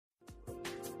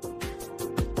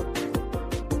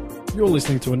You're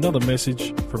listening to another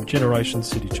message from Generation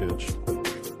City Church.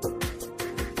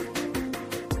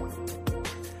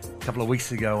 A couple of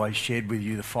weeks ago, I shared with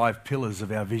you the 5 pillars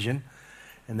of our vision,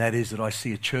 and that is that I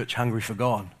see a church hungry for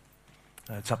God.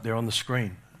 It's up there on the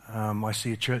screen. I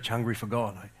see a church hungry for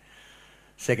God.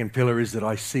 Second pillar is that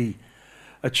I see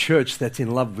a church that's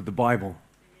in love with the Bible.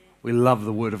 We love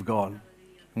the Word of God,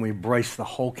 and we embrace the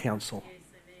whole counsel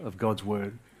of God's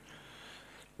Word.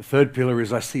 The third pillar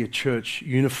is I see a church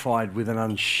unified with an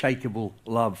unshakable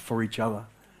love for each other.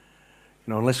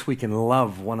 You know, unless we can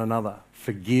love one another,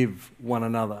 forgive one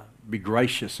another, be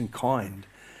gracious and kind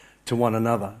to one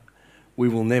another, we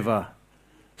will never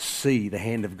see the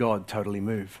hand of God totally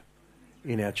move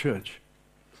in our church.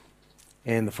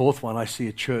 And the fourth one, I see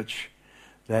a church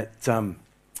that, don't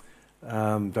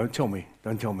tell me.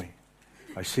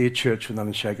 I see a church with an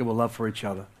unshakable love for each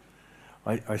other.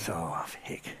 I say, oh,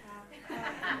 heck.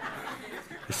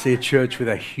 I see a church with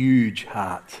a huge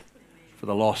heart for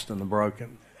the lost and the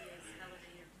broken.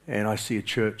 And I see a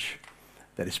church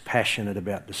that is passionate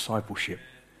about discipleship.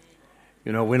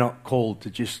 You know, we're not called to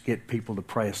just get people to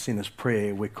pray a sinner's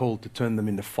prayer. We're called to turn them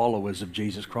into followers of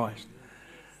Jesus Christ.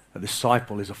 A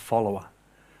disciple is a follower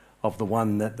of the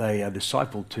one that they are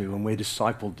discipled to, and we're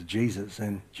discipled to Jesus.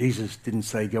 And Jesus didn't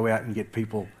say, go out and get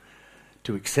people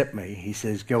to accept me. He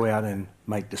says, go out and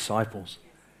make disciples.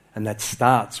 And that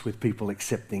starts with people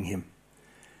accepting him.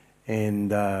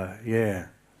 And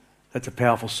that's a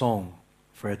powerful song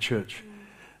for our church.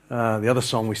 The other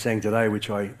song we sang today, which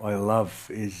I love,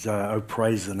 is Oh,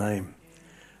 Praise the Name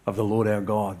of the Lord our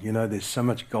God. You know, there's so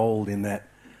much gold in that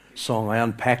song. I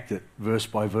unpacked it verse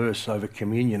by verse over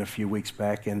communion a few weeks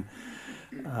back, and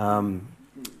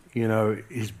you know,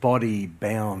 his body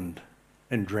bound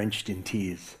and drenched in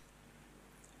tears.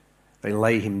 They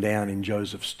lay him down in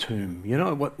Joseph's tomb. You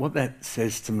know, what that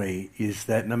says to me is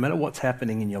that no matter what's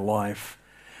happening in your life,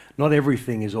 not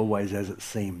everything is always as it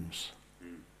seems.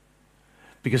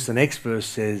 Because the next verse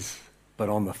says, but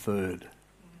on the third,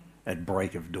 at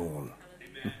break of dawn.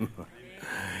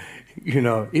 You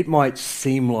know, it might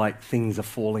seem like things are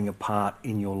falling apart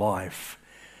in your life,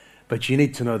 but you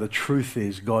need to know the truth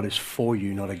is God is for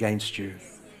you, not against you.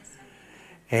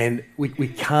 And we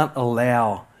can't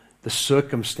allow the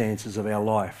circumstances of our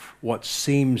life, what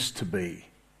seems to be,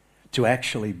 to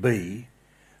actually be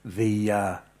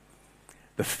the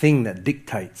thing that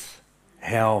dictates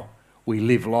how we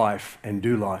live life and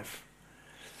do life.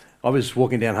 I was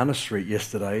walking down Hunter Street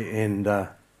yesterday, and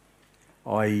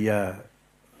I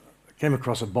came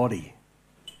across a body.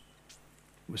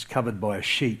 It was covered by a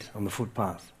sheet on the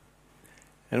footpath.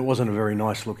 And it wasn't a very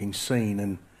nice looking scene,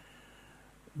 and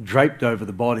draped over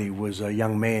the body was a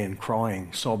young man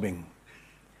crying, sobbing.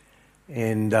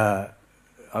 And I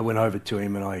went over to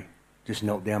him and I just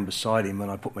knelt down beside him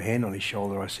and I put my hand on his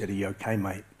shoulder. I said, are you okay,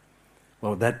 mate?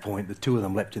 Well, at that point, the two of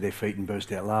them leapt to their feet and burst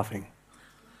out laughing.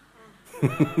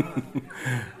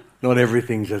 Not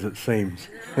everything's as it seems.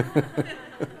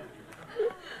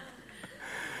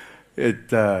 It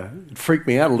freaked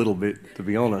me out a little bit, to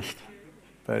be honest.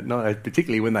 But not,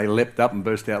 particularly when they leapt up and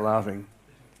burst out laughing.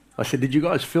 I said, did you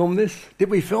guys film this? Did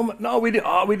we film it? No, we did.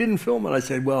 Oh, we didn't film it. I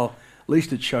said, well, at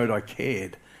least it showed I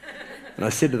cared. And I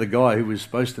said to the guy who was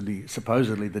supposed to be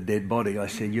supposedly the dead body, I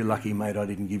said, you're lucky, mate, I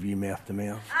didn't give you mouth to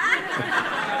mouth.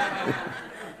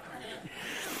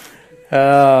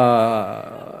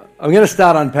 I'm going to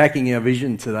start unpacking our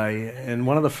vision today, and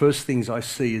one of the first things I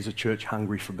see is a church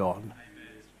hungry for God.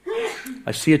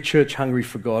 I see a church hungry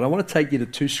for God. I want to take you to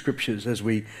 2 scriptures as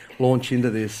we launch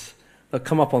into this. They'll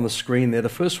come up on the screen there. The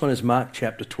first one is Mark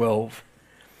chapter 12,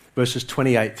 verses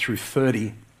 28 through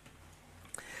 30.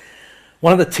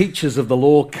 One of the teachers of the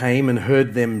law came and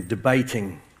heard them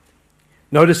debating.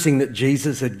 Noticing that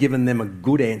Jesus had given them a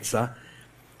good answer,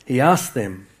 he asked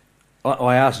them,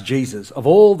 I asked Jesus, of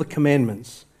all the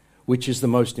commandments, which is the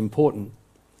most important?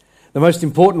 The most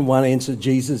important one, answered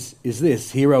Jesus, is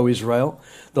this: Hear, O Israel,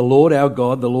 the Lord our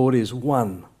God, the Lord is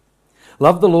one.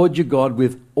 Love the Lord your God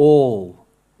with all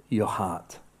your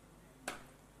heart.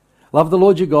 Love the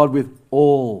Lord your God with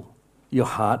all your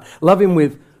heart. Love him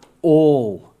with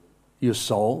all your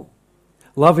soul.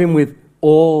 Love him with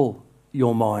all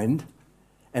your mind.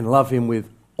 And love him with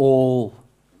all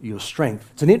your strength.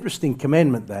 It's an interesting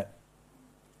commandment, that.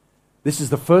 This is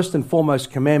the first and foremost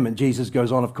commandment. Jesus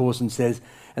goes on, of course, and says,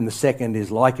 and the second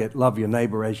is like it, love your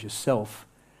neighbor as yourself.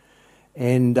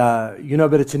 And, but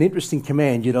it's an interesting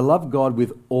command. You're to love God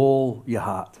with all your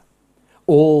heart,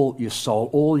 all your soul,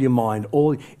 all your mind,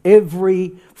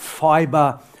 every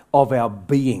fiber of our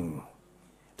being.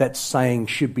 That saying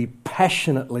should be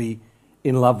passionately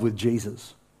in love with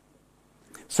Jesus.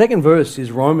 Second verse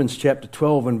is Romans chapter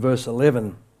 12 and verse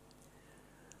 11.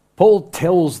 Paul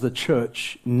tells the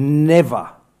church, never,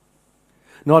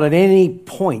 not at any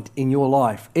point in your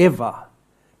life, ever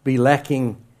be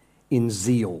lacking in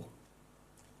zeal.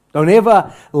 Don't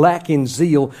ever lack in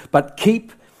zeal, but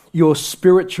keep your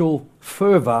spiritual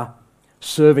fervour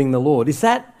serving the Lord. Is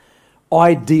that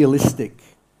idealistic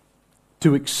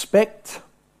to expect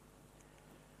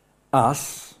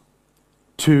us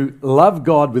to love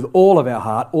God with all of our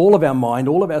heart, all of our mind,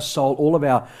 all of our soul, all of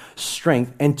our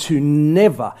strength, and to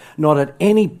never, not at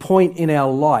any point in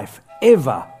our life,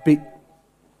 ever be...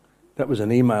 That was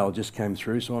an email just came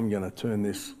through, so I'm going to turn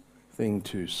this thing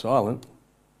to silent,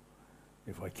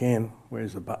 if I can.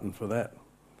 Where's the button for that?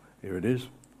 Here it is.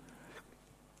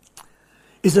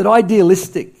 Is it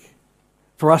idealistic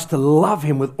for us to love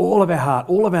him with all of our heart,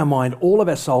 all of our mind, all of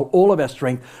our soul, all of our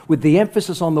strength, with the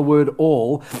emphasis on the word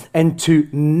all, and to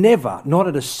never, not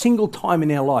at a single time in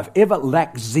our life, ever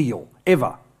lack zeal,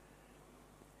 ever?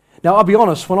 Now, I'll be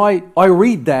honest, when I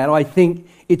read that, I think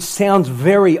it sounds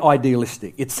very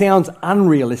idealistic. It sounds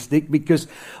unrealistic because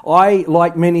I,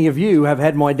 like many of you, have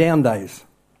had my down days.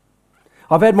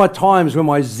 I've had my times when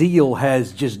my zeal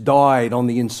has just died on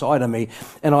the inside of me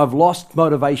and I've lost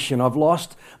motivation, I've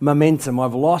lost momentum,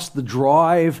 I've lost the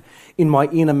drive in my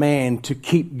inner man to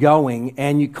keep going,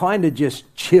 and you kind of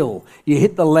just chill. You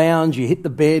hit the lounge, you hit the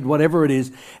bed, whatever it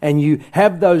is, and you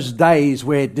have those days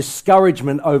where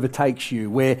discouragement overtakes you,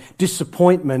 where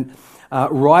disappointment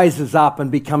rises up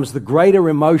and becomes the greater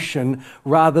emotion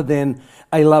rather than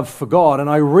a love for God. And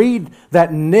I read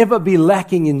that never be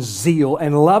lacking in zeal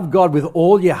and love God with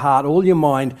all your heart, all your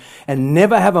mind, and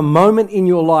never have a moment in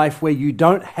your life where you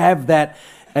don't have that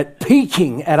at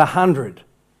peaking at 100.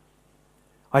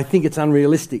 I think it's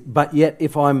unrealistic. But yet,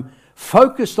 if I'm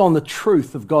focused on the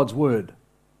truth of God's word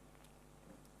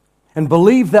and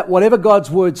believe that whatever God's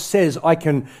word says, I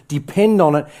can depend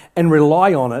on it and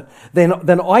rely on it,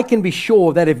 then I can be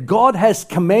sure that if God has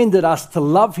commanded us to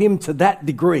love him to that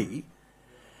degree,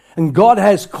 and God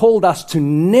has called us to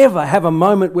never have a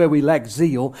moment where we lack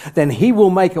zeal, then he will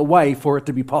make a way for it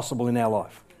to be possible in our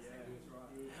life.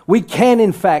 We can,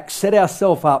 in fact, set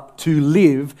ourselves up to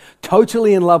live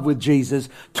totally in love with Jesus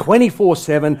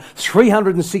 24/7,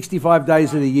 365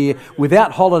 days of the year,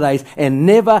 without holidays, and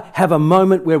never have a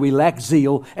moment where we lack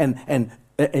zeal and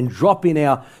drop in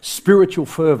our spiritual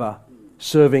fervour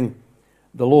serving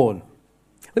the Lord.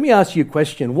 Let me ask you a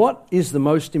question. What is the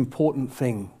most important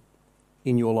thing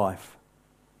in your life?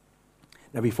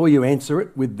 Now, before you answer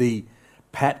it with the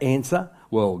pat answer,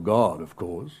 well, God, of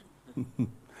course.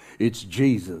 It's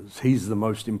Jesus. He's the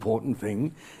most important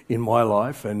thing in my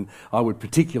life, and I would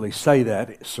particularly say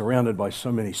that surrounded by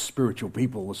so many spiritual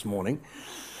people this morning,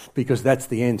 because that's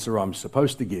the answer I'm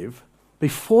supposed to give.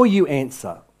 Before you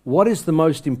answer, what is the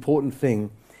most important thing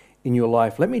in your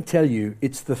life? Let me tell you,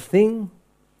 it's the thing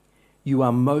you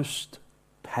are most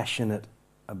passionate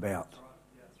about.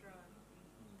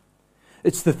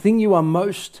 It's the thing you are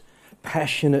most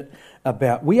passionate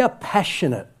about. We are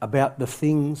passionate about the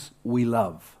things we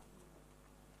love.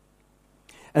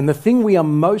 And the thing we are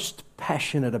most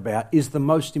passionate about is the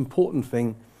most important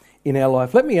thing in our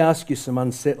life. Let me ask you some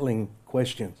unsettling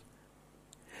questions.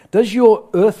 Does your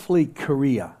earthly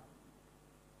career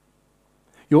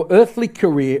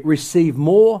receive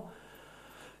more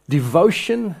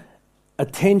devotion,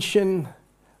 attention,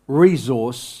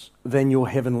 resource than your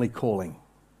heavenly calling?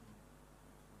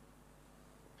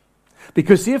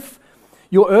 Because if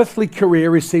your earthly career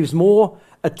receives more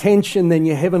attention than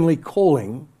your heavenly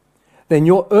calling, then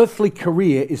your earthly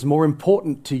career is more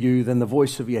important to you than the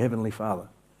voice of your heavenly Father.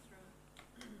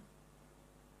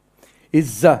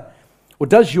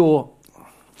 Does your,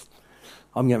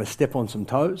 I'm going to step on some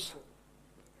toes,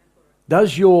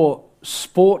 does your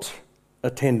sport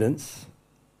attendance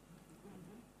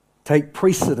take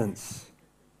precedence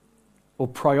or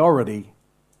priority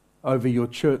over your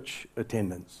church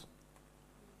attendance?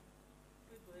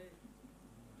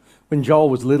 When Joel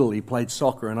was little, he played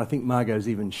soccer, and I think Margot's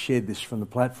even shared this from the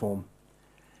platform.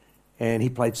 And he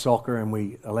played soccer, and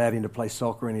we allowed him to play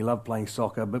soccer, and he loved playing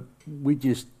soccer, but we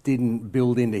just didn't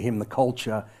build into him the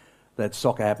culture that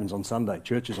soccer happens on Sunday,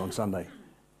 church is on Sunday.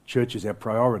 Church is our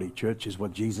priority. Church is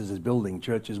what Jesus is building.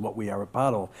 Church is what we are a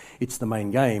part of. It's the main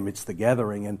game. It's the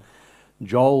gathering. And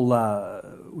Joel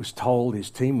was told, his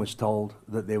team was told,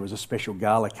 that there was a special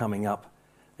gala coming up,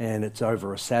 and it's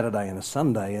over a Saturday and a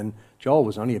Sunday, and Joel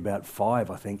was only about 5,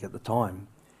 I think, at the time.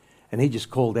 And he just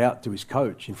called out to his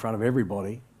coach in front of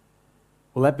everybody,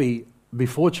 will that be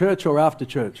before church or after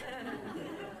church?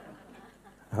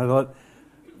 I thought,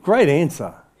 great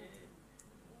answer.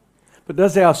 But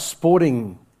does our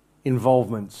sporting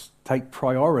involvements take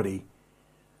priority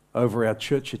over our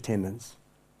church attendance?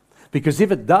 Because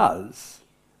if it does,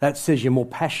 that says you're more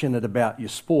passionate about your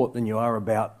sport than you are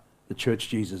about the church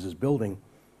Jesus is building.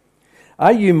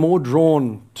 Are you more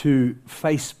drawn to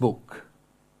Facebook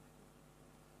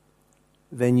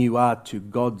than you are to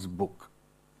God's book?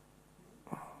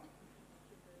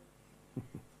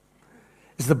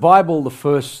 Is the Bible the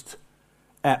first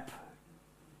app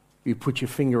you put your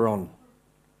finger on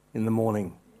in the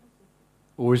morning?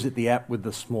 Or is it the app with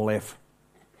the small f?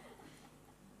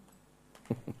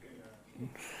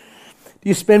 Do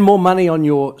you spend more money on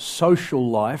your social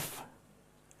life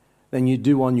than you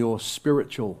do on your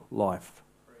spiritual life?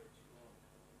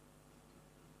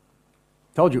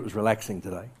 Told you it was relaxing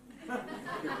today.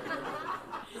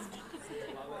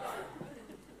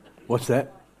 What's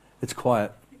that? It's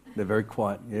quiet. They're very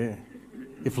quiet, yeah.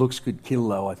 If looks could kill,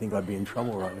 though, I think I'd be in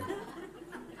trouble right now.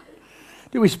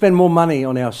 Do we spend more money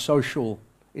on our social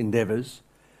endeavours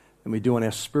than we do on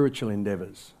our spiritual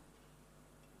endeavours?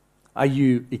 Are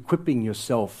you equipping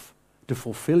yourself to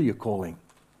fulfill your calling?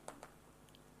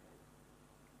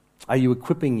 Are you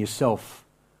equipping yourself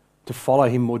to follow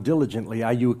him more diligently?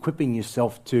 Are you equipping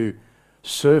yourself to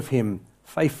serve him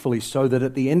faithfully so that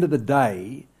at the end of the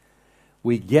day,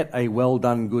 we get a well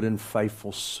done, good and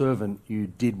faithful servant? You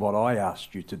did what I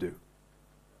asked you to do,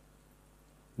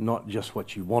 not just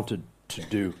what you wanted to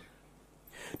do.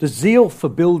 Does zeal for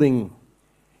building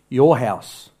your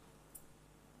house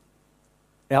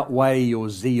outweigh your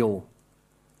zeal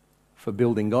for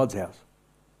building God's house?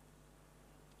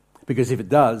 Because if it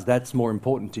does, that's more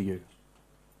important to you.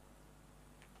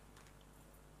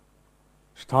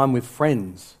 Does time with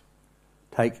friends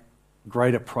take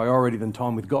greater priority than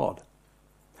time with God?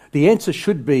 The answer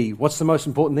should be, what's the most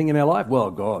important thing in our life?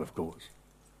 Well, God, of course.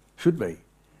 Should be.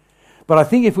 But I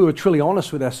think if we were truly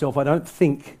honest with ourselves, I don't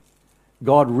think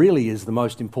God really is the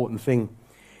most important thing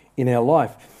in our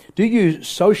life. Do you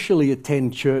socially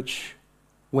attend church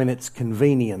when it's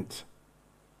convenient?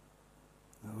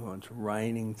 Oh, it's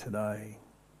raining today.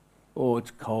 Oh,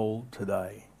 it's cold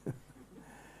today.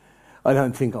 I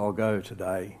don't think I'll go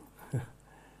today.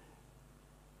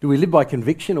 Do we live by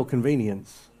conviction or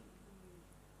convenience?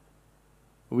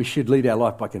 We should lead our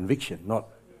life by conviction, not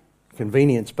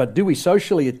convenience. But do we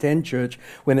socially attend church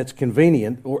when it's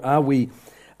convenient, or are we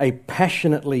a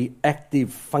passionately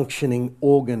active, functioning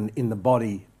organ in the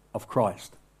body of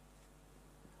Christ?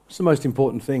 What's the most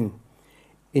important thing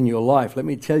in your life? Let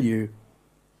me tell you,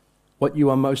 what you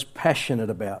are most passionate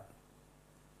about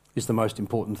is the most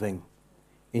important thing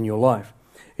in your life.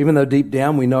 Even though deep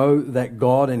down we know that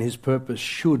God and his purpose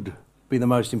should be the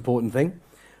most important thing,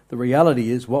 the reality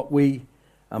is what we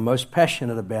are most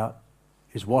passionate about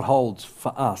is what holds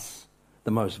for us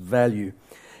the most value.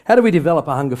 How do we develop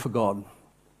a hunger for God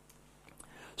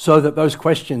so that those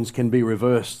questions can be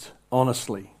reversed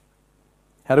honestly?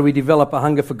 How do we develop a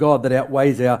hunger for God that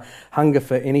outweighs our hunger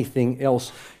for anything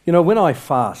else? You know, when I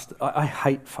fast, I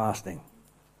hate fasting.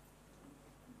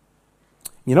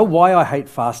 You know why I hate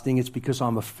fasting? It's because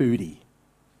I'm a foodie.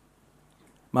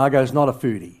 Margot's not a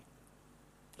foodie.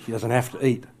 She doesn't have to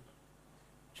eat.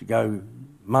 She go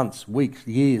months, weeks,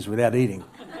 years without eating.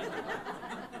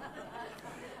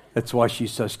 That's why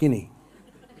she's so skinny.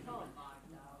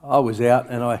 I was out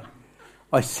and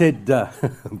I said,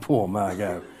 poor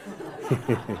Margot.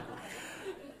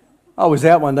 I was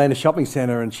out one day in a shopping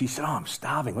centre and she said, I'm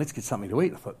starving, let's get something to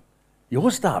eat. I thought,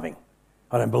 you're starving?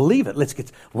 I don't believe it.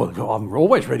 Well, I'm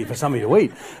always ready for something to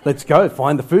eat. Let's go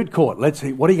find the food court. Let's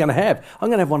eat. What are you going to have? I'm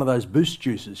going to have one of those Boost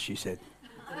juices, she said.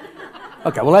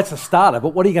 Okay, well, that's a starter, but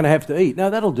what are you going to have to eat? No,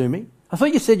 that'll do me. I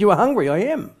thought you said you were hungry. I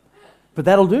am. But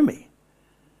that'll do me.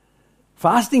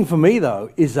 Fasting for me, though,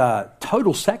 is a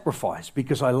total sacrifice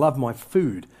because I love my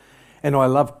food and I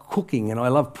love cooking and I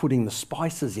love putting the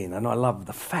spices in and I love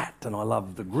the fat and I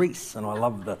love the grease and I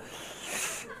love the...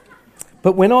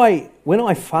 But when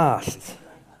I fast,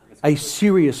 a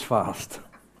serious fast,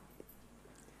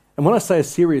 and when I say a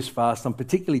serious fast, I'm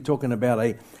particularly talking about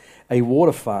a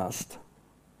water fast.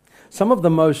 Some of the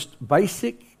most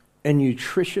basic and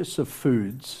nutritious of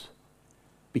foods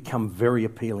become very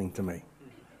appealing to me.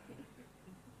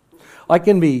 I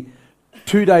can be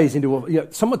 2 days into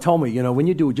someone told me, when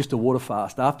you do just a water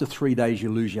fast, after 3 days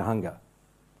you lose your hunger.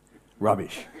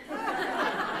 Rubbish.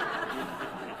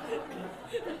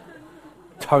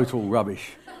 Total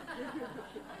rubbish.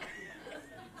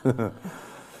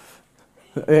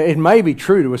 It may be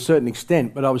true to a certain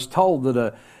extent, but I was told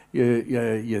that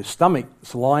your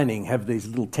stomach's lining have these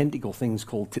little tentacle things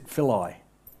called titphilae,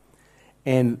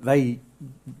 and they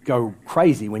go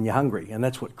crazy when you're hungry, and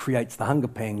that's what creates the hunger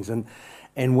pangs.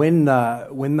 And when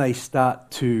they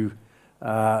start to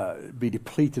be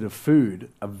depleted of food,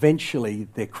 eventually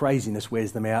their craziness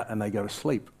wears them out and they go to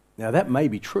sleep. Now that may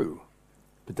be true,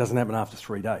 but it doesn't happen after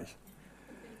 3 days.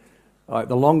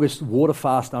 The longest water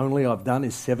fast only I've done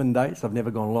is 7 days. I've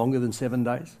never gone longer than 7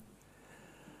 days.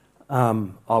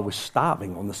 I was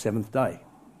starving on the 7th day.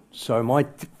 So my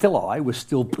villi was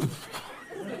still...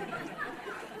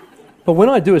 But when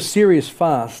I do a serious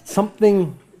fast,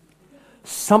 something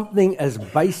as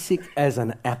basic as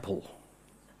an apple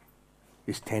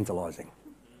is tantalising.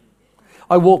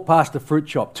 I walk past a fruit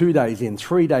shop 2 days in,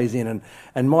 3 days in,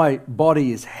 and my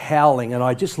body is howling, and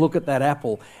I just look at that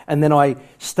apple, and then I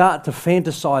start to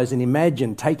fantasize and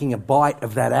imagine taking a bite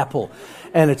of that apple,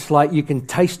 and it's like you can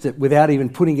taste it without even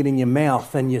putting it in your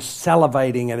mouth, and you're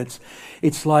salivating, and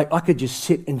it's like I could just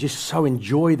sit and just so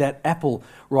enjoy that apple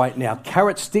right now.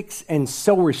 Carrot sticks and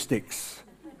celery sticks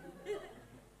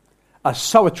are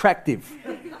so attractive.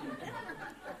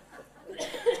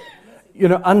 You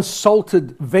know,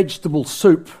 unsalted vegetable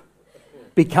soup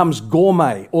becomes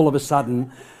gourmet all of a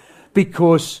sudden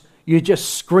because you're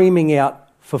just screaming out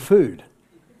for food.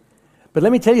 But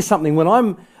let me tell you something, when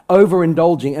I'm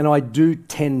overindulging, and I do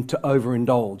tend to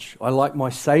overindulge, I like my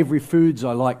savoury foods,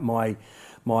 I like my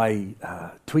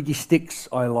Twiggy sticks,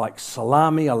 I like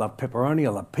salami, I love pepperoni, I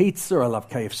love pizza, I love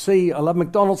KFC, I love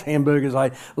McDonald's hamburgers,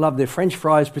 I love their French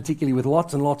fries, particularly with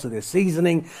lots and lots of their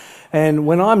seasoning. And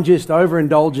when I'm just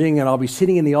overindulging and I'll be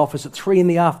sitting in the office at 3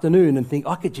 p.m. and think,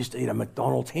 I could just eat a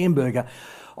McDonald's hamburger,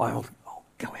 I'll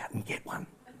go out and get one.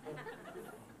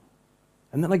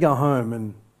 And then I go home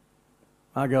and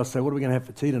my girl say, what are we going to have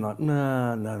for tea tonight? No,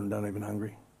 I'm not even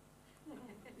hungry.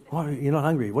 Why, you're not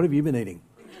hungry? What have you been eating?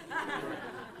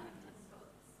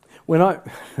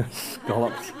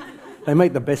 Scallops. They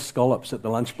make the best scallops at the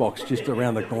lunchbox just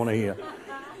around the corner here.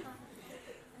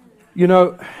 You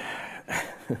know,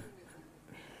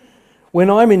 when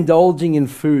I'm indulging in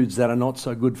foods that are not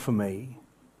so good for me,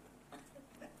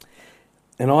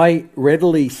 and I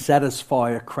readily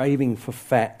satisfy a craving for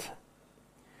fat,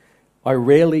 I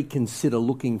rarely consider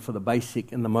looking for the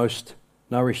basic and the most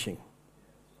nourishing.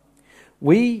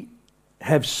 We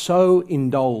have so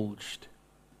indulged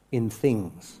in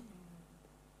things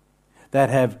that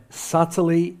have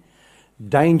subtly,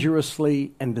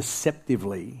 dangerously, and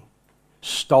deceptively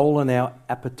stolen our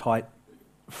appetite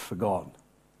for God.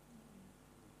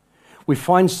 We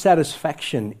find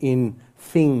satisfaction in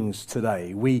things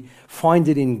today. We find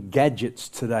it in gadgets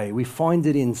today. We find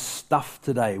it in stuff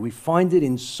today. We find it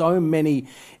in so many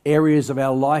areas of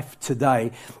our life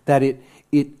today that it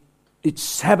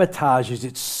sabotages,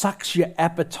 it sucks your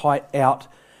appetite out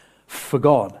for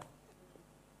God.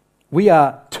 We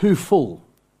are too full.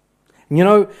 And you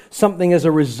know something, as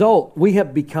a result, we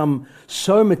have become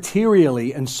so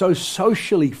materially and so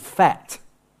socially fat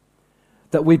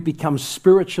that we've become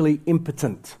spiritually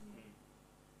impotent.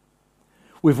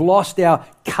 We've lost our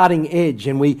cutting edge,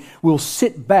 and we will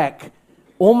sit back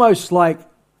almost like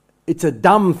it's a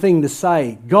dumb thing to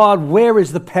say. God, where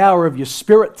is the power of your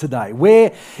Spirit today?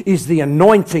 Where is the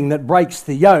anointing that breaks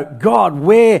the yoke? God,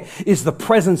 where is the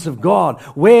presence of God?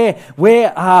 Where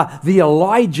are the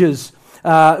Elijahs?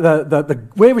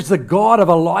 Where is the God of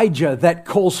Elijah that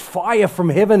calls fire from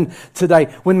heaven today?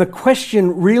 When the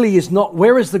question really is not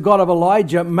where is the God of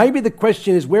Elijah, maybe the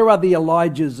question is where are the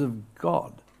Elijahs of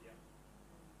God?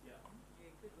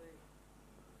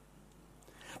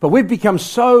 But we've become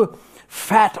so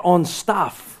fat on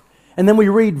stuff. And then we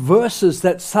read verses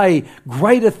that say,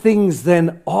 greater things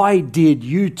than I did,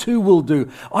 you too will do.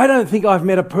 I don't think I've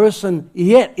met a person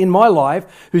yet in my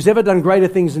life who's ever done greater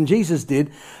things than Jesus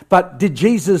did. But did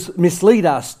Jesus mislead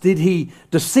us? Did he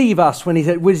deceive us when he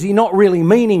said, was he not really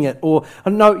meaning it? Or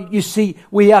no, you see,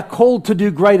 we are called to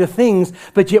do greater things,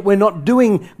 but yet we're not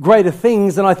doing greater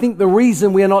things. And I think the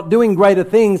reason we are not doing greater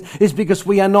things is because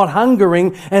we are not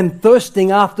hungering and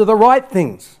thirsting after the right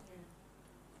things.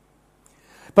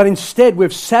 But instead,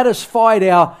 we've satisfied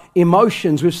our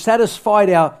emotions, we've satisfied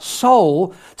our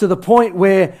soul to the point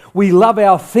where we love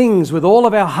our things with all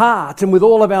of our heart and with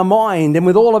all of our mind and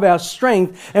with all of our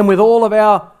strength and with all of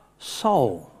our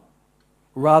soul,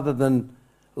 rather than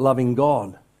loving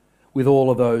God with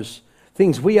all of those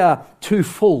things. We are too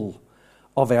full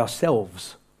of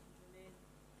ourselves.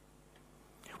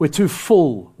 We're too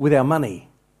full with our money.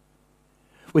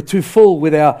 We're too full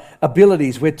with our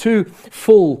abilities. We're too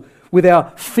full with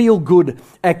our feel-good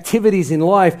activities in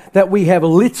life that we have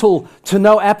little to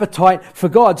no appetite for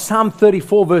God. Psalm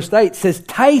 34 verse 8 says,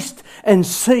 taste and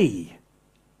see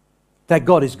that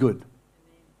God is good.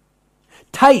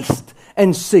 Taste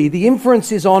and see. The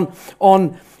inference is on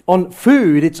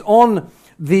food. It's on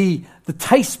the the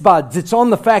taste buds. It's on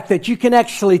the fact that you can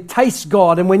actually taste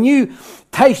God. And when you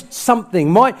taste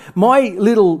something, my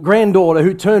little granddaughter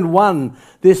who turned 1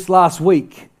 this last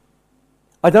week,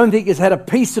 I don't think has had a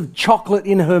piece of chocolate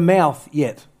in her mouth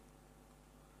yet.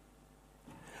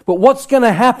 But what's going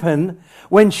to happen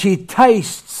when she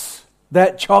tastes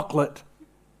that chocolate?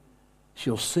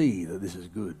 She'll see that this is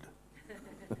good.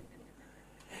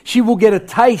 She will get a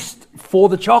taste for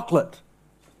the chocolate.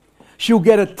 She'll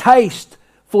get a taste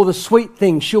for the sweet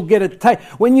things. She'll get a taste.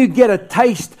 When you get a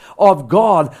taste of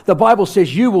God, the Bible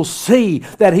says you will see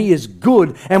that He is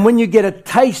good. And when you get a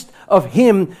taste of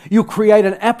Him, you'll create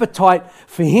an appetite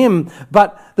for Him.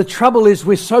 But the trouble is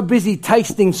we're so busy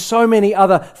tasting so many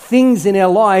other things in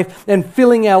our life and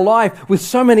filling our life with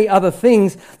so many other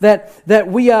things that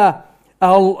we are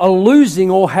losing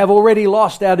or have already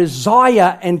lost our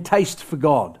desire and taste for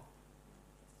God.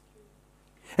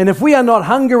 And if we are not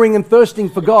hungering and thirsting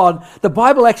for God, the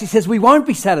Bible actually says we won't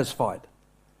be satisfied.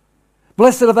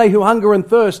 Blessed are they who hunger and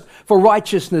thirst for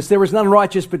righteousness. There is none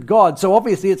righteous but God. So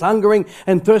obviously it's hungering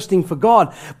and thirsting for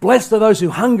God. Blessed are those who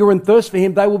hunger and thirst for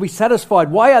Him. They will be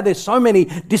satisfied. Why are there so many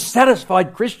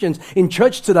dissatisfied Christians in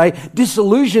church today,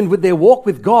 disillusioned with their walk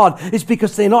with God? It's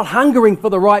because they're not hungering for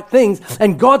the right things,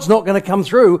 and God's not going to come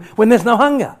through when there's no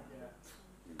hunger.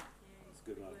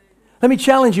 Let me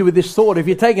challenge you with this thought. If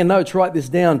you're taking notes, write this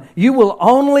down. You will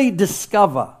only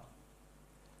discover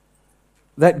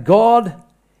that God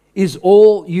is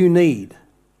all you need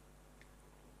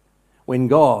when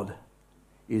God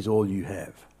is all you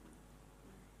have.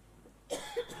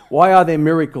 Why are there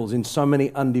miracles in so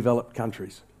many undeveloped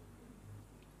countries?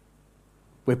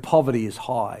 Where poverty is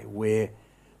high, where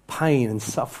pain and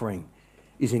suffering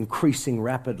is increasing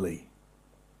rapidly.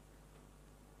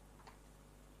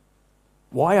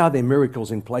 Why are there miracles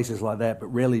in places like that, but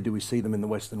rarely do we see them in the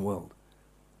Western world?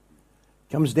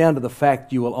 It comes down to the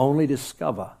fact you will only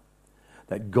discover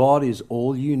that God is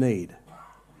all you need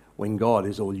when God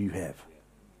is all you have.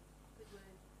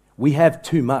 We have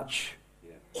too much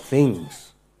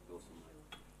things.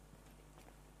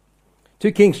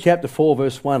 2 Kings chapter 4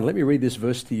 verse 1. Let me read this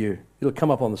verse to you. It'll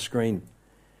come up on the screen.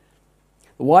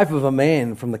 The wife of a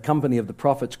man from the company of the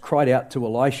prophets cried out to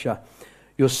Elisha,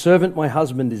 "Your servant, my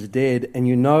husband, is dead, and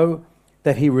you know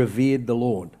that he revered the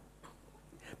Lord.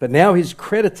 But now his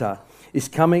creditor is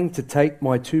coming to take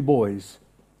my 2 boys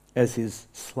as his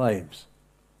slaves."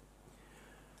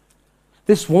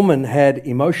 This woman had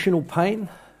emotional pain.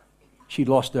 She'd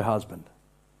lost her husband.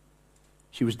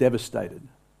 She was devastated.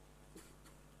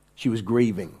 She was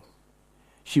grieving.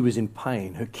 She was in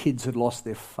pain. Her kids had lost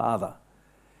their father.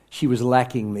 She was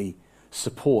lacking the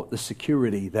support, the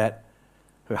security that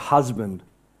her husband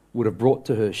would have brought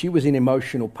to her. She was in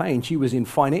emotional pain. She was in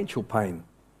financial pain.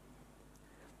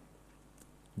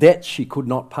 Debts she could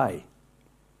not pay.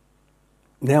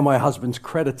 Now my husband's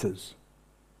creditors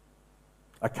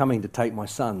are coming to take my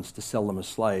sons to sell them as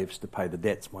slaves to pay the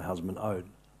debts my husband owed.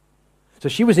 So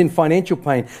she was in financial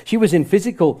pain. She was in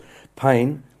physical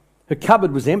pain. Her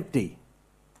cupboard was empty.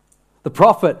 The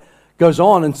prophet goes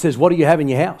on and says, "What do you have in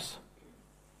your house?"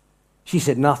 She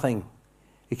said, "Nothing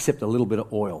except a little bit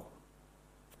of oil."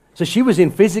 So she was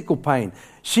in physical pain.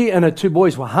 She and her 2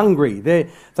 boys were hungry. They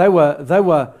were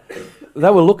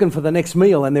looking for the next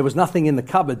meal, and there was nothing in the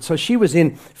cupboard. So she was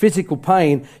in physical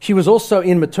pain. She was also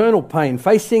in maternal pain,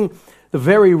 facing the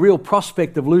very real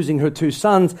prospect of losing her 2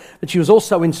 sons. But she was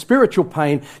also in spiritual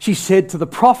pain. She said to the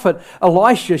prophet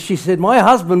Elisha, she said, "My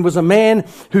husband was a man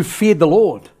who feared the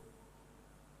Lord."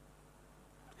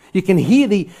 You can hear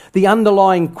the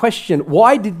underlying question.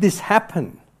 Why did this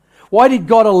happen? Why did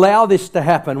God allow this to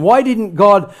happen? Why didn't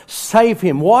God save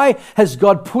him? Why has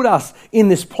God put us in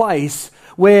this place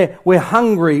where we're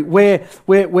hungry, where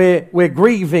we're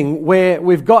grieving, where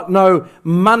we've got no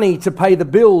money to pay the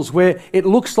bills, where it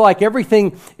looks like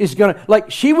everything is going to... Like,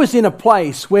 she was in a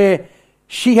place where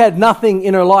she had nothing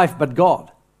in her life but God.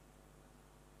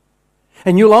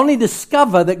 And you'll only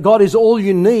discover that God is all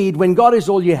you need when God is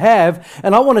all you have.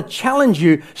 And I want to challenge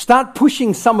you, start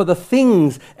pushing some of the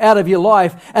things out of your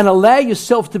life and allow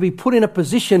yourself to be put in a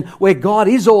position where God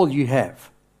is all you have.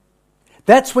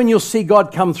 That's when you'll see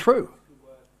God come through.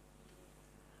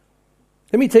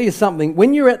 Let me tell you something.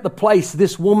 When you're at the place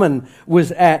this woman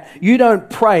was at, you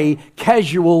don't pray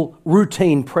casual,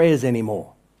 routine prayers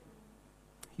anymore.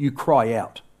 You cry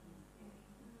out.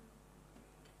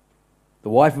 The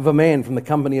wife of a man from the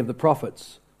company of the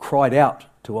prophets cried out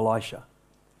to Elisha.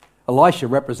 Elisha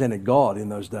represented God in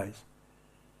those days.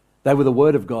 They were the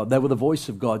word of God. They were the voice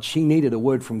of God. She needed a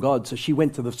word from God, so she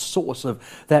went to the source of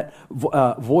that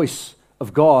voice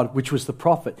of God, which was the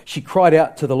prophet. She cried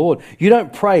out to the Lord. You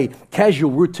don't pray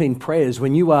casual routine prayers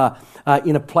when you are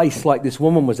in a place like this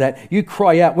woman was at. You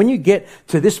cry out. When you get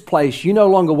to this place, you no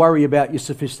longer worry about your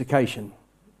sophistication.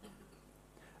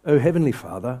 O Heavenly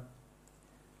Father,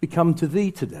 we come to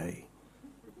Thee today.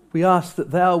 We ask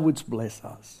that Thou wouldst bless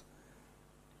us.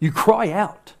 You cry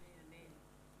out.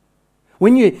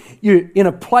 When you're in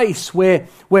a place where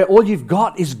all you've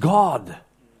got is God,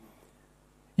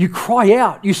 you cry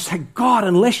out. You say, God,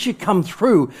 unless you come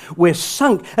through, we're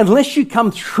sunk. Unless you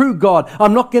come through, God,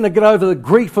 I'm not going to get over the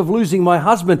grief of losing my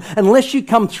husband. Unless you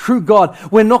come through, God,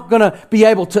 we're not going to be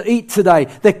able to eat today.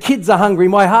 The kids are hungry.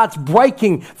 My heart's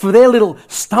breaking for their little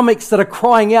stomachs that are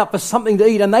crying out for something to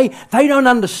eat. And they don't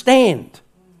understand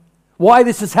why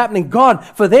this is happening. God,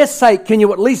 for their sake, can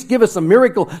you at least give us a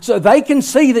miracle so they can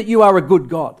see that you are a good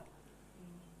God?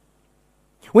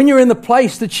 When you're in the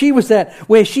place that she was at,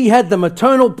 where she had the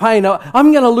maternal pain,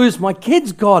 I'm going to lose my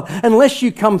kids, God, unless you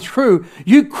come through.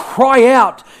 You cry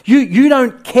out. You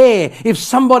don't care if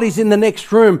somebody's in the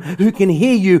next room who can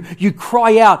hear you. You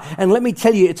cry out. And let me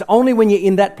tell you, it's only when you're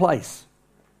in that place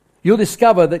you'll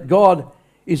discover that God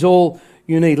is all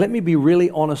you need. Let me be really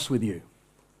honest with you.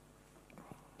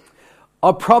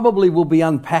 I probably will be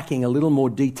unpacking a little more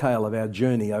detail of our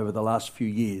journey over the last few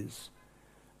years,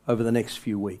 over the next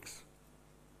few weeks.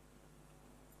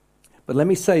 But let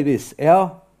me say this,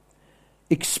 our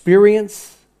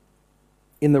experience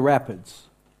in the rapids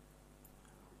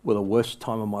were the worst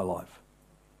time of my life.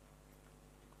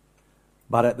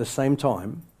 But at the same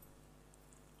time,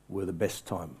 were the best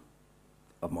time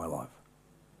of my life.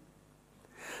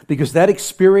 Because that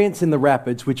experience in the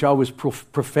rapids, which I was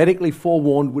prophetically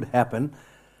forewarned would happen,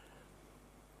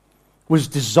 was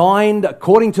designed,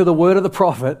 according to the word of the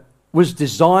prophet, was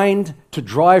designed to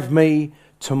drive me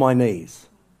to my knees.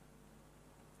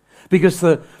 Because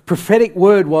the prophetic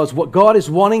word was what God is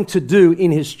wanting to do in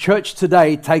His church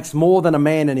today takes more than a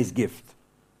man and his gift.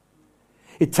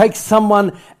 It takes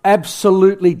someone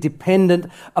absolutely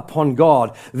dependent upon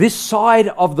God. This side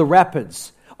of the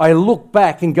rapids, I look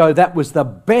back and go, that was the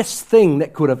best thing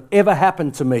that could have ever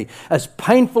happened to me. As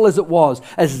painful as it was,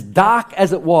 as dark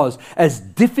as it was, as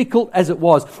difficult as it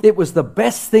was the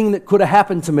best thing that could have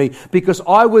happened to me because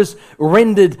I was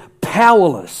rendered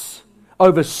powerless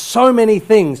over so many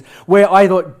things where I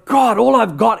thought, God, all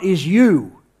I've got is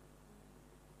you.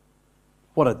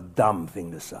 What a dumb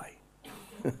thing to say.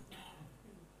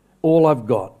 All I've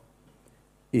got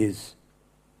is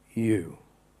you.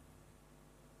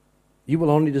 You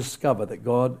will only discover that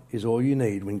God is all you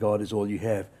need when God is all you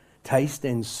have. Taste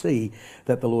and see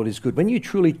that the Lord is good. When you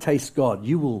truly taste God,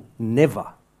 you will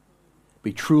never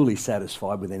be truly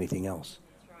satisfied with anything else.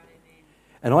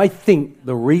 And I think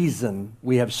the reason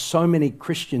we have so many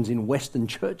Christians in Western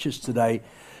churches today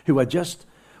who are just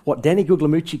what Danny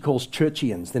Guglielmucci calls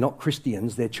churchians. They're not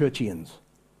Christians, they're churchians.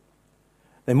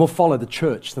 They more follow the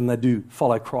church than they do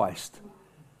follow Christ.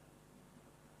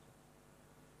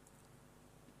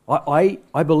 I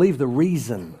believe the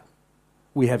reason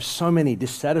we have so many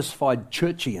dissatisfied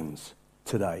churchians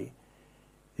today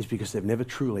is because they've never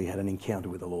truly had an encounter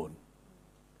with the Lord.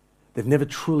 They've never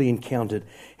truly encountered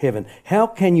heaven. How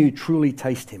can you truly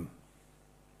taste Him?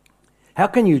 How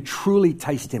can you truly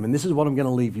taste Him? And this is what I'm going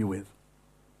to leave you with.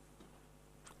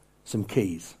 Some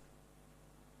keys.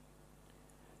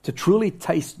 To truly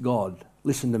taste God,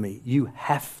 listen to me, you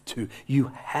have to.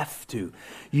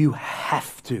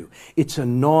 It's a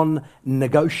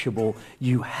non-negotiable.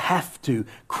 You have to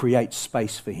create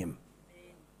space for Him.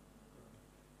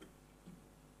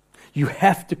 You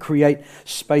have to create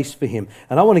space for Him.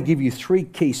 And I want to give you 3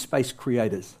 key space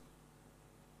creators.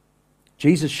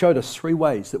 Jesus showed us 3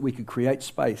 ways that we could create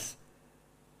space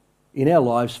in our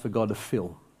lives for God to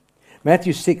fill.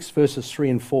 Matthew 6 verses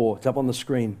 3 and 4. It's up on the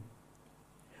screen.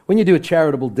 When you do a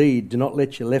charitable deed, do not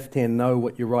let your left hand know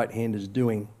what your right hand is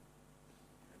doing,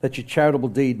 that your charitable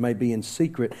deed may be in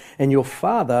secret, and your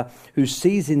Father who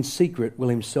sees in secret will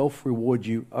Himself reward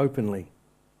you openly.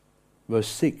 Verse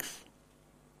 6.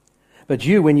 But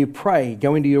you, when you pray,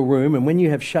 go into your room, and when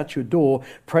you have shut your door,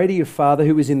 pray to your Father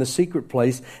who is in the secret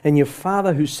place, and your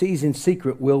Father who sees in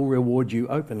secret will reward you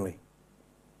openly.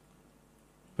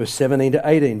 Verse 17 to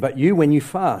 18. But you, when you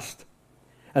fast,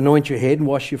 anoint your head and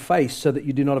wash your face, so that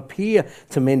you do not appear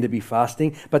to men to be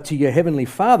fasting, but to your heavenly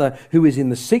Father who is in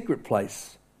the secret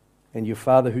place, and your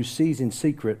Father who sees in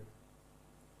secret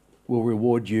will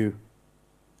reward you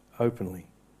openly.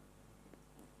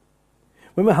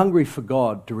 When we're hungry for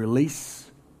God to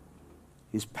release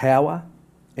His power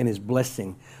and His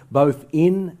blessing, both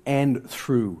in and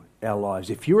through our lives.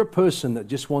 If you're a person that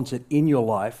just wants it in your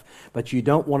life, but you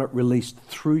don't want it released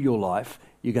through your life,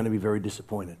 you're going to be very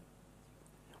disappointed.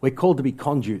 We're called to be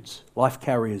conduits, life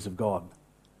carriers of God.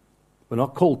 We're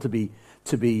not called to be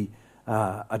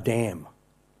a dam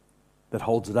that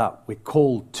holds it up. We're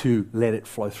called to let it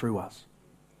flow through us.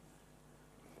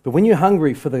 But when you're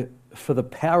hungry for the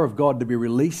power of God to be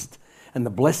released and the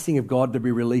blessing of God to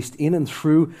be released in and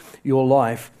through your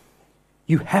life,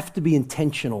 you have to be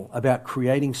intentional about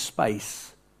creating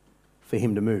space for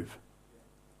Him to move.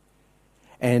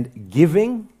 And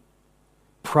giving,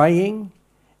 praying,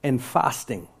 and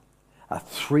fasting are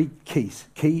three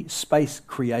key space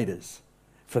creators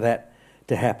for that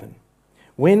to happen.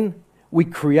 When we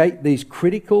create these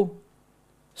critical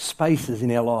spaces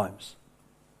in our lives,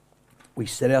 we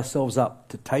set ourselves up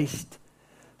to taste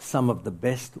some of the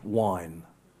best wine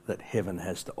that heaven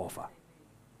has to offer.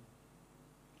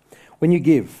 When you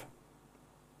give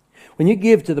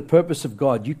to the purpose of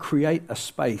God, you create a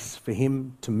space for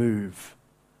Him to move,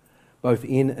 both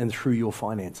in and through your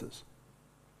finances.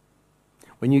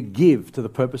 When you give to the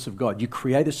purpose of God, you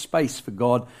create a space for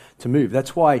God to move.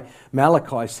 That's why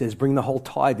Malachi says, bring the whole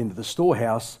tithe into the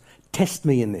storehouse, test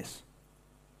me in this.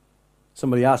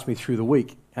 Somebody asked me through the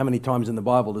week, how many times in the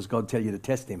Bible does God tell you to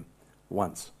test Him?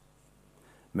 Once.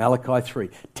 Malachi 3,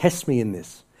 test me in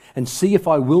this and see if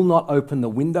I will not open the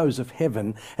windows of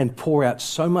heaven and pour out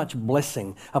so much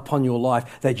blessing upon your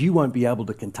life that you won't be able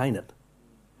to contain it.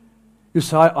 You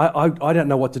say, I don't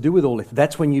know what to do with all this.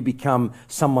 That's when you become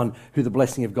someone who the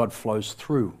blessing of God flows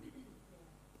through.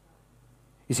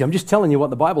 You see, I'm just telling you what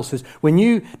the Bible says. When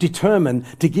you determine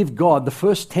to give God the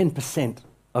first 10%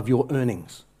 of your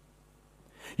earnings,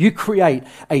 you create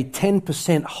a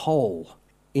 10% hole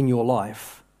in your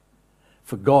life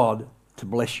for God to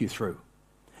bless you through.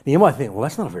 Now you might think, well,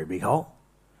 that's not a very big hole.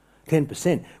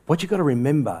 10%. What you've got to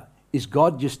remember is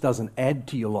God just doesn't add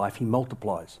to your life, He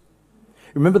multiplies.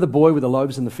 Remember the boy with the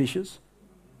loaves and the fishes?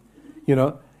 You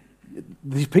know,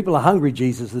 these people are hungry,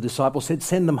 Jesus. The disciples said,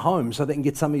 send them home so they can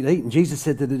get something to eat. And Jesus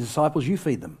said to the disciples, you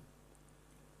feed them.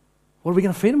 What are we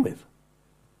going to feed them with?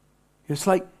 It's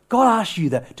like, God asked you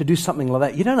to do something like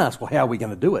that. You don't ask, well, how are we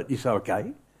going to do it? You say,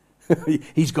 okay.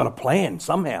 He's got a plan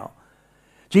somehow.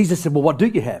 Jesus said, well, what do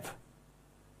you have?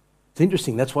 It's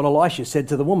interesting. That's what Elisha said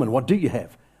to the woman. What do you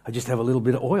have? I just have a little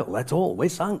bit of oil. That's all. We're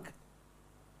sunk.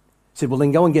 He said, well,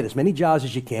 then go and get as many jars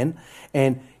as you can,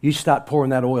 and you start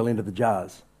pouring that oil into the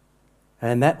jars.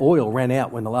 And that oil ran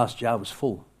out when the last jar was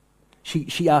full.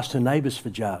 She asked her neighbours for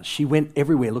jars. She went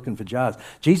everywhere looking for jars.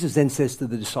 Jesus then says to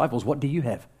the disciples, what do you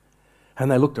have?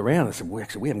 And they looked around and said, well,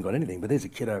 actually, we haven't got anything, but there's a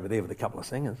kid over there with a couple of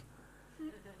singers.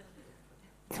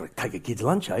 Can we take a kid's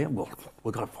lunch, eh? Well,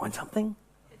 we've got to find something.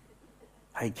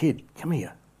 Hey, kid, come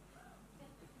here.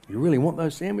 You really want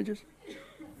those sandwiches?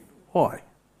 Why?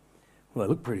 Well, they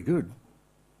look pretty good.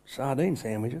 Sardine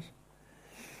sandwiches.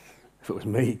 If it was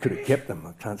me, he could have kept them.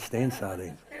 I can't stand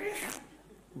sardines.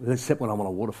 Except when I'm on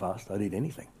a water fast, I'd eat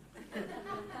anything.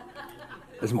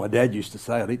 As my dad used to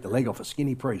say, I'd eat the leg off a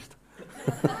skinny priest.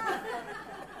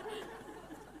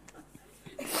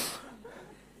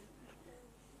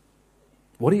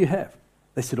 What do you have?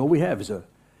 They said, all we have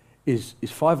is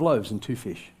 5 loaves and 2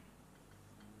 fish.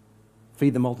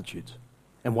 Feed the multitudes.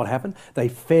 And what happened? They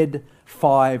fed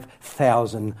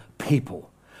 5,000 people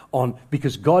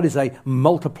because God is a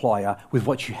multiplier with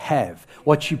what you have.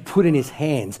 What you put in His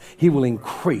hands, He will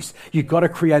increase. You've got to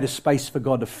create a space for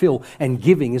God to fill, and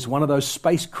giving is one of those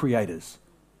space creators.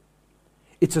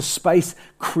 It's a space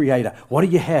creator. What do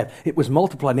you have? It was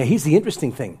multiplied. Now here's the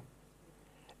interesting thing.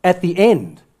 At the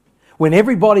end, when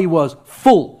everybody was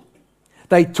full,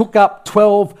 they took up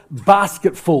 12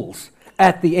 basketfuls.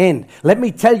 At the end. Let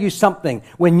me tell you something.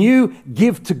 When you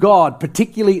give to God,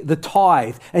 particularly the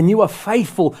tithe, and you are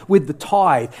faithful with the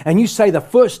tithe, and you say the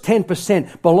first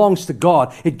 10% belongs to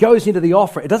God, it goes into the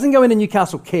offering. It doesn't go into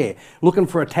Newcastle Care looking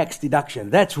for a tax deduction.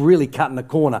 That's really cutting the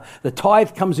corner. The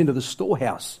tithe comes into the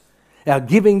storehouse. Our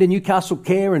giving to Newcastle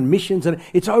Care and missions, and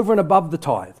it's over and above the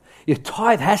tithe. Your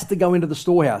tithe has to go into the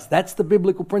storehouse. That's the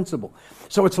biblical principle.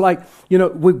 So it's like,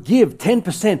 we give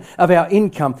 10% of our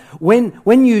income.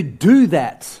 When you do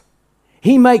that,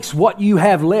 He makes what you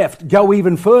have left go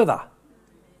even further.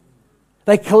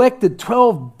 They collected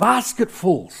 12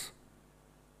 basketfuls.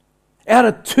 Out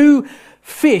of 2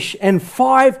 fish and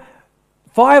 5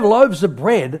 loaves of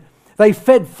bread, they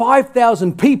fed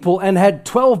 5,000 people and had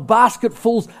 12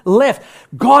 basketfuls left.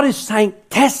 God is saying,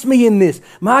 test me in this.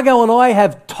 Margot and I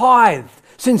have tithed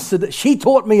since she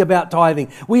taught me about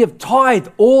tithing. We have tithed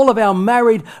all of our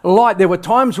married life. There were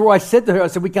times where I said to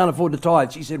her, we can't afford to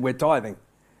tithe. She said, we're tithing.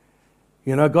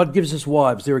 God gives us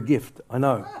wives. They're a gift. I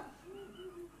know.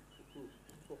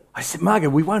 I said, Margot,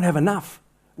 we won't have enough.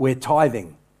 We're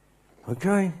tithing.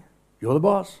 Okay. You're the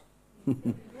boss.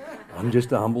 I'm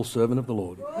just a humble servant of the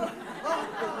Lord.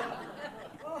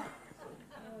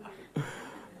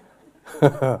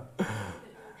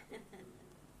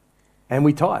 And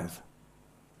we tithe.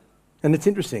 And it's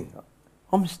interesting.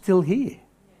 I'm still here.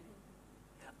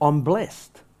 I'm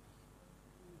blessed.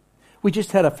 We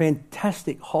just had a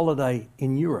fantastic holiday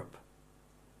in Europe.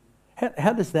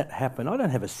 How does that happen? I don't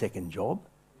have a second job.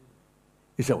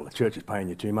 You say, well, the church is paying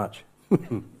you too much.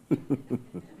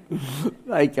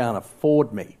 They can't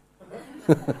afford me.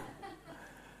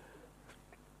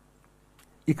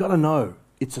 You've got to know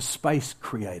it's a space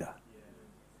creator.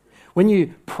 When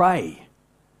you pray,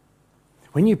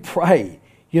 you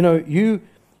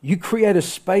create a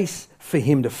space for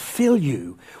him to fill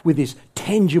you with his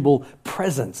tangible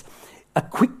presence. A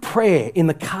quick prayer in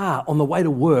the car on the way to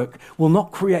work will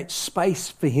not create space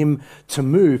for him to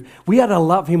move. We are to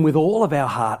love him with all of our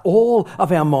heart, all of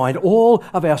our mind, all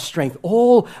of our strength,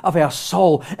 all of our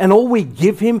soul. And all we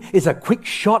give him is a quick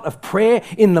shot of prayer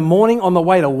in the morning on the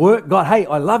way to work. God, hey,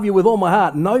 I love you with all my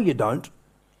heart. No, you don't.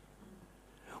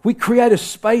 We create a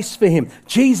space for him.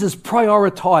 Jesus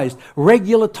prioritized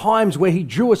regular times where he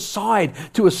drew aside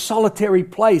to a solitary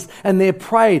place and there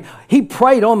prayed. He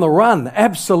prayed on the run,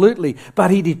 absolutely,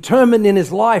 but he determined in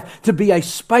his life to be a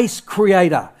space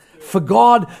creator for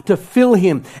God to fill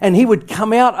him. And he would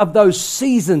come out of those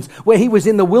seasons where he was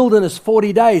in the wilderness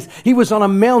 40 days. He was on a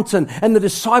mountain and the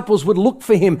disciples would look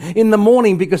for him in the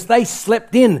morning because they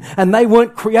slept in and they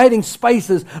weren't creating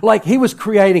spaces like he was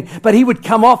creating. But he would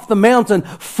come off the mountain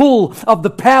full of the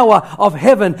power of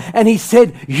heaven and he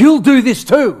said, you'll do this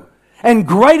too. And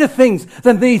greater things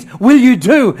than these will you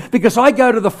do, because I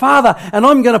go to the Father and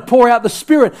I'm going to pour out the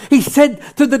Spirit. He said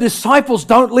to the disciples,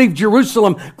 don't leave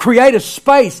Jerusalem. Create a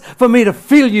space for me to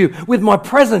fill you with my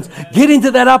presence. Get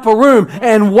into that upper room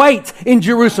and wait in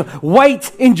Jerusalem.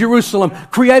 Wait in Jerusalem.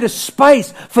 Create a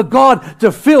space for God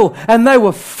to fill. And they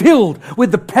were filled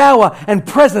with the power and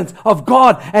presence of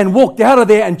God and walked out of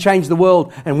there and changed the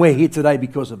world. And we're here today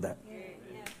because of that.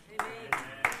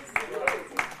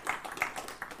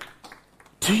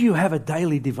 Do you have a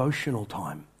daily devotional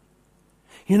time?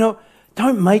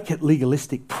 Don't make it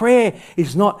legalistic. Prayer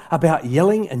is not about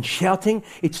yelling and shouting.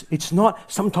 It's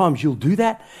not, sometimes you'll do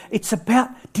that. It's about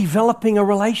developing a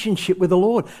relationship with the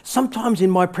Lord. Sometimes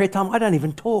in my prayer time, I don't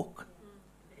even talk.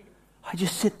 I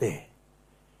just sit there.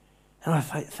 And I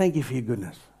thank you for your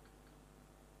goodness.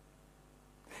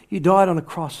 You died on a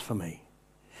cross for me.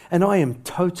 And I am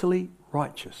totally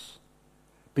righteous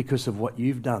because of what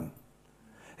you've done.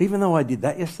 Even though I did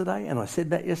that yesterday, and I said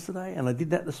that yesterday, and I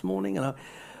did that this morning, and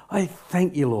I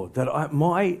thank you, Lord, that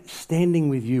my standing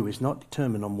with you is not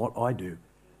determined on what I do,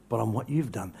 but on what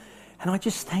you've done. And I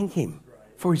just thank him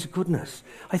for his goodness.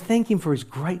 I thank him for his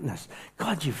greatness.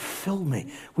 God, you've filled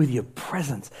me with your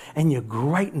presence, and your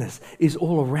greatness is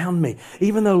all around me.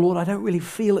 Even though, Lord, I don't really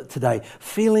feel it today.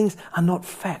 Feelings are not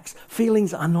facts.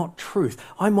 Feelings are not truth.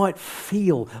 I might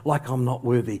feel like I'm not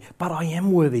worthy, but I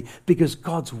am worthy because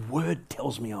God's word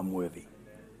tells me I'm worthy.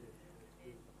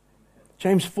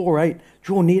 James 4:8,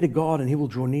 draw near to God and he will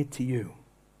draw near to you.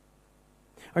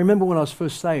 I remember when I was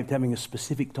first saved having a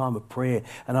specific time of prayer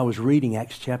and I was reading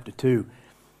Acts chapter 2.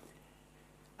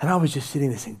 And I was just sitting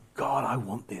there saying, God, I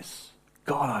want this.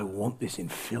 God, I want this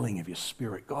infilling of your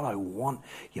Spirit. God, I want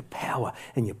your power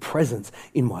and your presence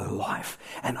in my life.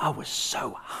 And I was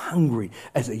so hungry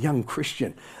as a young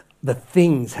Christian. The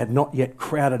things had not yet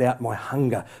crowded out my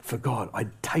hunger for God. I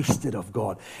tasted of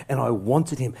God and I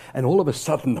wanted him. And all of a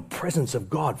sudden, the presence of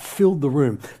God filled the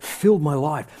room, filled my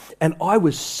life. And I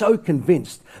was so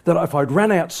convinced that if I'd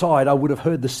run outside, I would have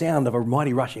heard the sound of a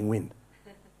mighty rushing wind.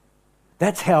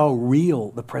 That's how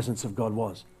real the presence of God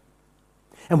was.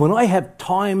 And when I have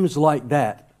times like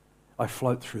that, I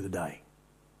float through the day.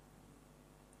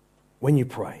 When you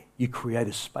pray, you create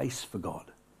a space for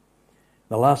God.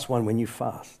 The last one, when you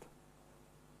fast.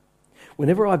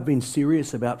 Water I've been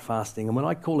serious about fasting, and when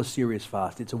I call a serious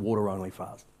fast, it's a water-only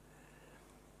fast.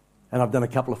 And I've done a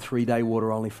couple of 3-day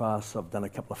water-only fasts. I've done a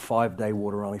couple of 5-day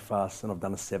water-only fasts. And I've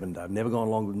done a 7-day. I've never gone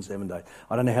longer than 7 days.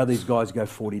 I don't know how these guys go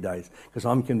 40 days. Because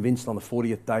I'm convinced on the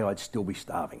 40th day I'd still be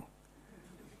starving.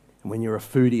 And when you're a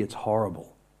foodie, it's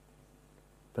horrible.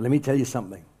 But let me tell you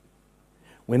something.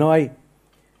 When I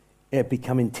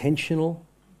become intentional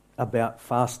about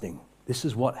fasting, this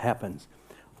is what happens.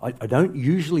 I don't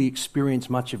usually experience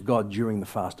much of God during the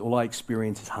fast. All I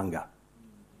experience is hunger.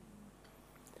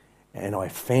 And I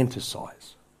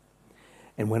fantasize.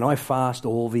 And when I fast,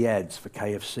 all the ads for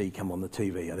KFC come on the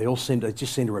TV. They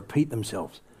just seem to repeat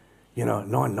themselves.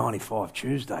 $9.95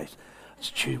 Tuesdays.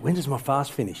 When does my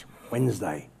fast finish?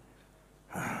 Wednesday.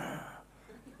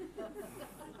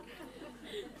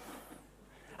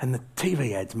 And the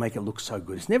TV ads make it look so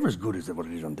good. It's never as good as what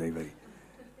it is on TV.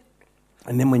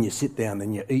 And then when you sit down,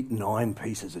 then you eat 9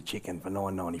 pieces of chicken for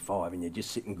 $9.95 and you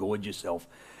just sit and gorge yourself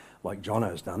like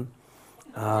Jono's done.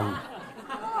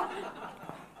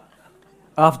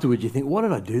 Afterwards, you think, what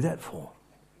did I do that for?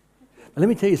 But let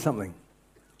me tell you something.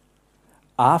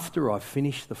 After I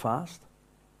finish the fast,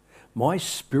 my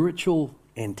spiritual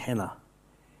antenna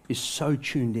is so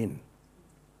tuned in.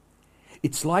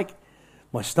 It's like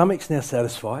my stomach's now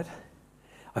satisfied.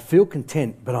 I feel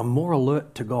content, but I'm more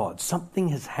alert to God. Something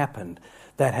has happened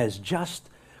that has just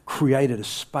created a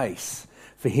space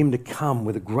for him to come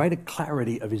with a greater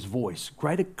clarity of his voice,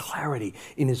 greater clarity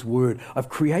in his word. I've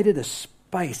created a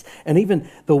space, and even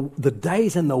the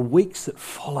days and the weeks that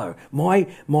follow,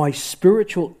 my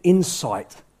spiritual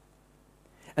insight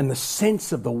and the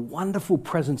sense of the wonderful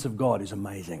presence of God is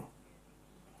amazing.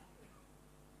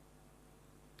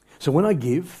 So when I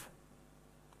give,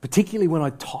 particularly when I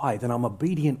tithe and I'm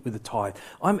obedient with the tithe,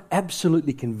 I'm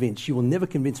absolutely convinced, you will never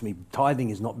convince me tithing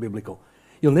is not biblical.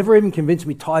 You'll never even convince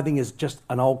me tithing is just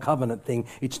an old covenant thing.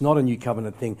 It's not a new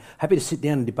covenant thing. Happy to sit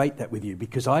down and debate that with you,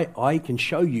 because I can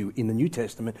show you in the New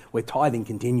Testament where tithing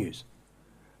continues.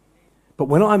 But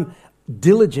when I'm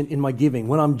diligent in my giving,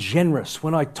 when I'm generous,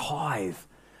 when I tithe,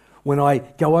 when I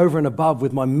go over and above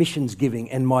with my missions giving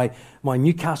and my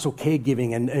Newcastle care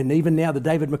giving and even now the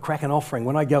David McCrindle offering,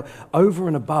 when I go over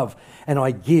and above and I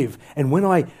give, and when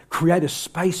I create a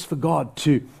space for God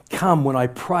to come, when I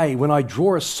pray, when I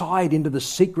draw aside into the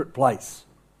secret place,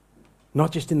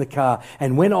 not just in the car,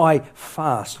 and when I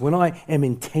fast, when I am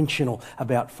intentional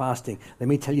about fasting, let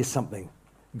me tell you something,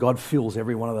 God fills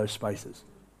every one of those spaces.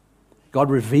 God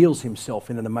reveals himself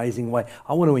in an amazing way.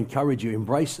 I want to encourage you,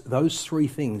 embrace those 3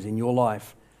 things in your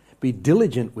life. Be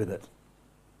diligent with it.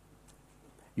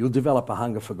 You'll develop a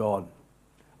hunger for God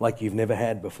like you've never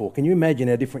had before. Can you imagine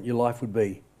how different your life would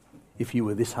be if you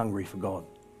were this hungry for God?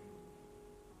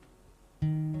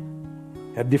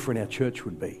 How different our church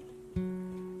would be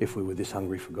if we were this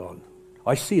hungry for God.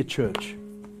 I see a church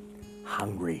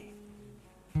hungry,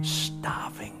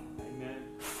 starving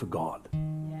for God.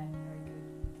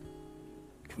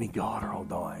 Give me God or I'll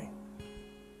die.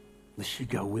 Unless you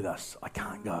go with us, I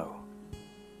can't go.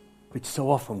 But so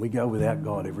often we go without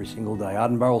God every single day.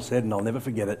 Arden Burrell said, and I'll never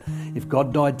forget it, if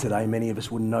God died today, many of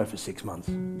us wouldn't know for 6 months.